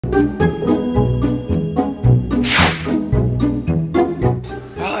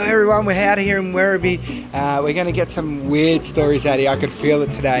everyone, we're out here in Werribee. We're going to get some weird stories out here. I could feel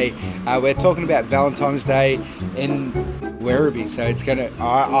it today. We're talking about Valentine's Day in Werribee, so it's going to,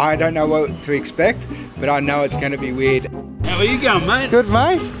 I don't know what to expect, but I know it's going to be weird. How are you going, mate? Good,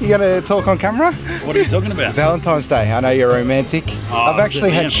 mate. You going to talk on camera? What are you talking about? Valentine's Day. I know you're romantic. I've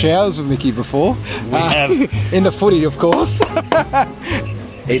actually had showers with Mickey before. We have. In the footy, of course.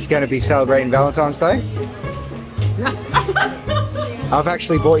 He's going to be celebrating Valentine's Day. I've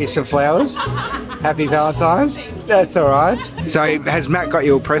actually bought you some flowers. Happy Valentine's. That's all right. So has Matt got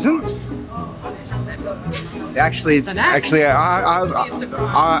you a present? Actually, this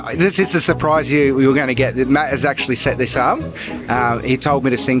is a surprise you were going to get. Matt has actually set this up. He told me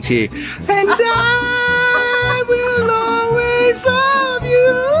to sing to you. And I will always love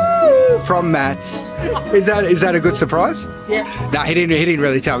you. From Matt. Is that a good surprise? Yeah. No, he didn't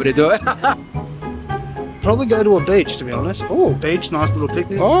really tell me to do it. Probably go to a beach, to be honest. Oh, beach, nice little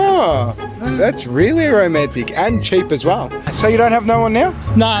picnic. Oh, that's really romantic and cheap as well. So you don't have no one now?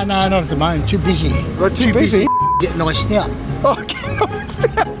 No, not at the moment. Too busy. What, too busy? Get nice now. Oh, get nice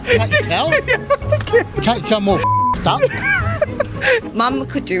now. Can't you tell? Can't tell more up. Mum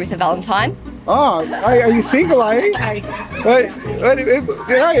could do with a Valentine. Oh, are you single, are you?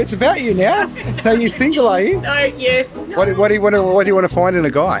 It's about you now. So you're single, are you? No, yes. What do you want to find in a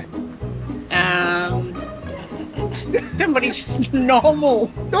guy? Somebody just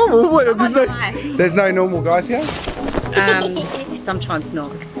normal. Normal? There's no normal guys here? Sometimes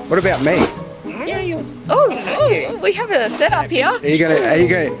not. What about me? Yeah, you. Oh, we have a setup here. Are you gonna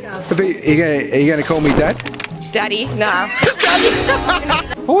call me Dad? Daddy, no.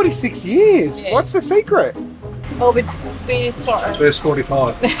 46 years. Yeah. What's the secret? Oh, we start. First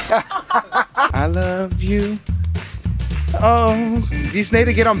 45. I love you. Oh, you just need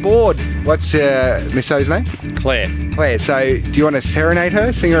to get on board. What's Miss O's name? Claire. Claire. So, do you want to serenade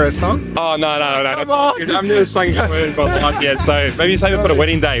her, sing her a song? Oh, no. Come on. I'm never singing a word about life yet, so maybe save it for the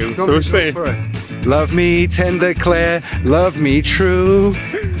wedding day. We'll see. Love me tender, Claire. Love me true.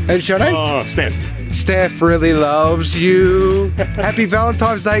 And your name? Oh, Steph. Steph really loves you. Happy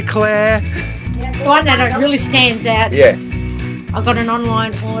Valentine's Day, Claire. The one that really stands out. Yeah. I got an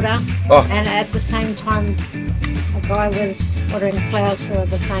online order, and at the same time, a guy was ordering flowers for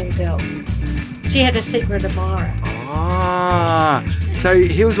the same girl. She had a secret admirer. Ah, so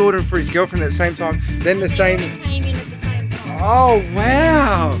he was ordering for his girlfriend at the same time, then the same... Came in at the same time. Oh,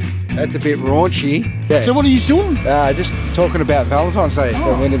 wow. That's a bit raunchy. Yeah. So what are you doing? Just talking about Valentine's Day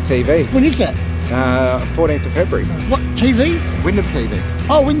on Wyndham TV. When is that? 14th of February. What, TV? Wyndham TV.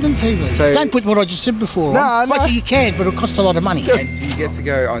 Oh, Wyndham TV. So, don't put what I just said before. No. Well, you can, but it'll cost a lot of money. And do you get to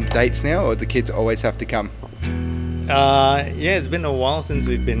go on dates now, or do the kids always have to come? Yeah, it's been a while since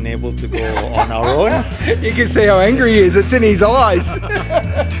we've been able to go on our own. You can see how angry he is. It's in his eyes.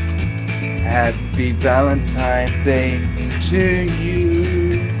 Happy Valentine's Day to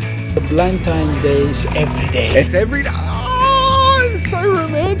you. The Valentine Day is every day. It's every day. Oh, it's so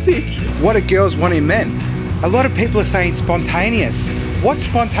romantic. What do girls want in men? A lot of people are saying spontaneous. What's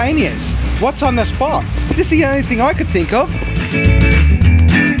spontaneous? What's on the spot? This is the only thing I could think of.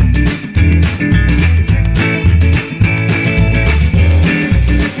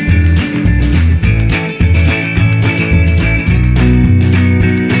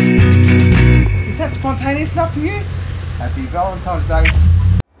 Is that spontaneous enough for you? Happy Valentine's Day.